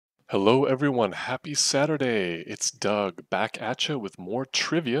Hello, everyone. Happy Saturday. It's Doug back at you with more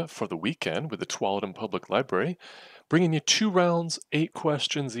trivia for the weekend with the Tualatin Public Library, bringing you 2 rounds, 8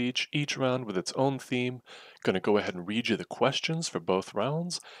 questions each round with its own theme. Going to go ahead and read you the questions for both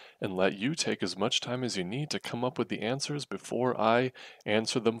rounds and let you take as much time as you need to come up with the answers before I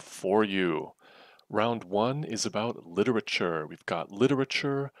answer them for you. Round 1 is about literature. We've got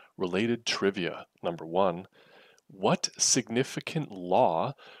literature related trivia. Number 1. What significant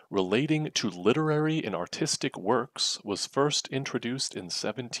law relating to literary and artistic works was first introduced in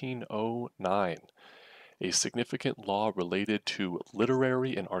 1709? A significant law related to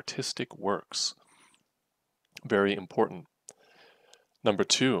literary and artistic works. Very important. Number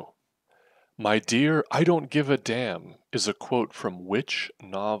 2. My dear, I don't give a damn is a quote from which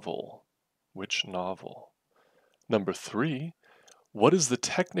novel? Which novel? Number 3. What is the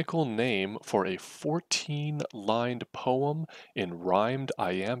technical name for a 14-lined poem in rhymed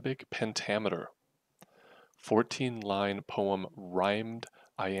iambic pentameter? 14-line poem rhymed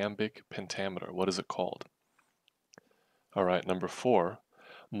iambic pentameter. What is it called? All right, number 4.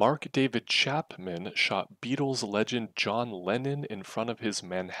 Mark David Chapman shot Beatles legend John Lennon in front of his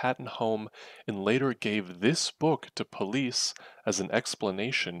Manhattan home and later gave this book to police as an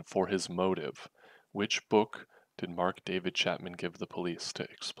explanation for his motive. Which book did Mark David Chapman give the police to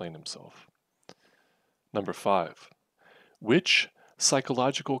explain himself? Number 5. Which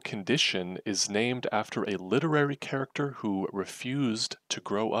psychological condition is named after a literary character who refused to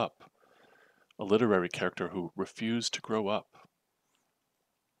grow up? A literary character who refused to grow up.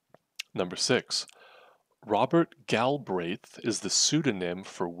 Number 6. Robert Galbraith is the pseudonym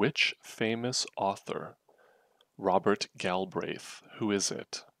for which famous author? Robert Galbraith. Who is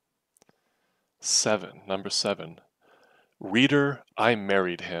it? 7. Number 7. Reader, I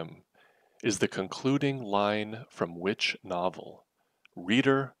married him is the concluding line from which novel?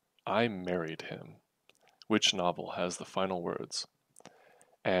 Reader, I married him. Which novel has the final words?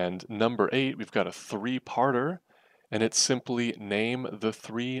 And number 8, we've got a 3-parter, and it's simply name the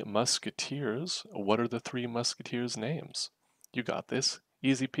 3 musketeers. What are the 3 musketeers' names? You got this.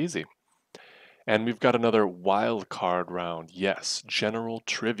 Easy peasy. And we've got another wild card round. Yes, general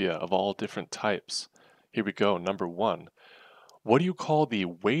trivia of all different types. Here we go. Number 1. What do you call the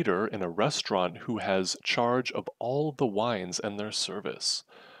waiter in a restaurant who has charge of all the wines and their service?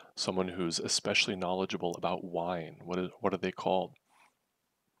 Someone who's especially knowledgeable about wine. What are they called?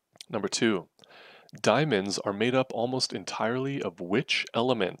 Number 2. Diamonds are made up almost entirely of which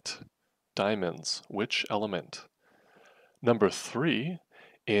element? Diamonds. Which element? Number 3.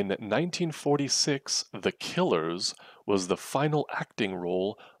 In 1946, The Killers was the final acting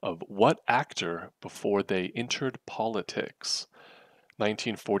role of what actor before they entered politics?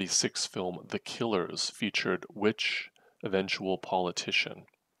 1946 film The Killers featured which eventual politician?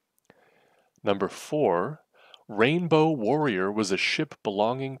 Number 4. Rainbow Warrior was a ship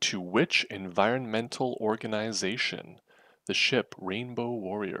belonging to which environmental organization? The ship Rainbow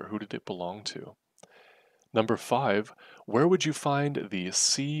Warrior, who did it belong to? Number 5. Where would you find the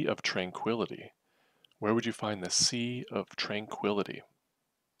Sea of Tranquility? Where would you find the Sea of Tranquility?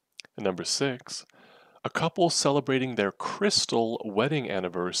 And number 6. A couple celebrating their crystal wedding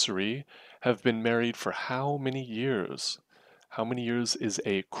anniversary have been married for how many years? How many years is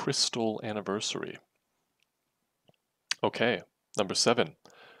a crystal anniversary? Okay, number 7.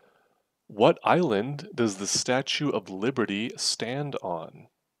 What island does the Statue of Liberty stand on?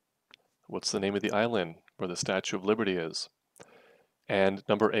 What's the name of the island where the Statue of Liberty is? And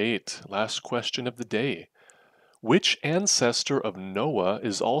number 8, last question of the day. Which ancestor of Noah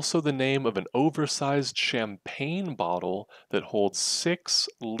is also the name of an oversized champagne bottle that holds 6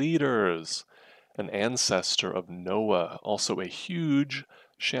 liters? An ancestor of Noah, also a huge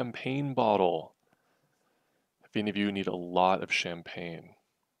champagne bottle. If any of you need a lot of champagne,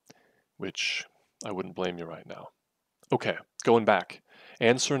 which I wouldn't blame you right now. Okay, going back.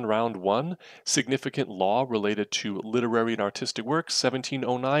 Answer in round 1, significant law related to literary and artistic works,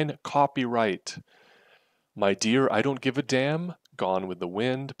 1709, copyright. My Dear, I Don't Give a Damn, Gone with the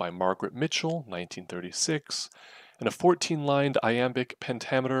Wind by Margaret Mitchell, 1936. And a 14-lined iambic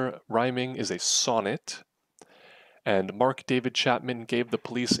pentameter rhyming is a sonnet. And Mark David Chapman gave the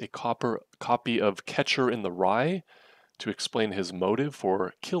police a copy of Catcher in the Rye to explain his motive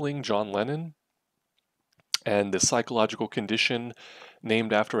for killing John Lennon. And the psychological condition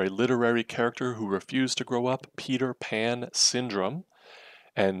named after a literary character who refused to grow up, Peter Pan syndrome.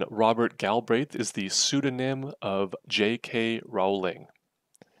 And Robert Galbraith is the pseudonym of J.K. Rowling.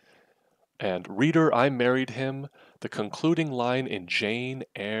 And Reader, I Married Him, the concluding line in Jane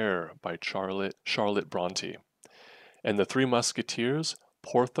Eyre by Charlotte Bronte. And the 3 Musketeers,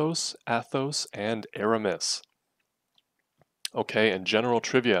 Porthos, Athos, and Aramis. Okay, and general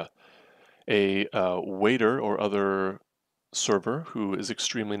trivia. A waiter or other server who is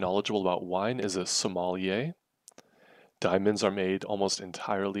extremely knowledgeable about wine is a sommelier. Diamonds are made almost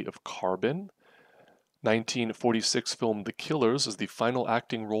entirely of carbon. 1946 film The Killers is the final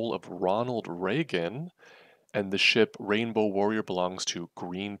acting role of Ronald Reagan, and the ship Rainbow Warrior belongs to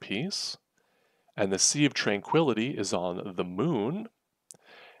Greenpeace. And the Sea of Tranquility is on the moon.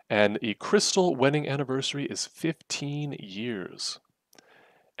 And a crystal wedding anniversary is 15 years.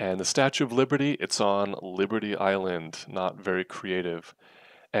 And the Statue of Liberty, it's on Liberty Island. Not very creative.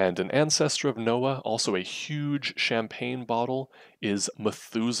 And an ancestor of Noah, also a huge champagne bottle, is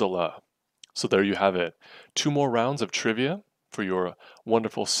Methuselah. So there you have it. 2 more rounds of trivia for your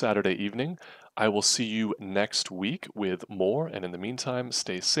wonderful Saturday evening. I will see you next week with more. And in the meantime,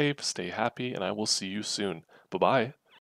 stay safe, stay happy, and I will see you soon. Bye-bye.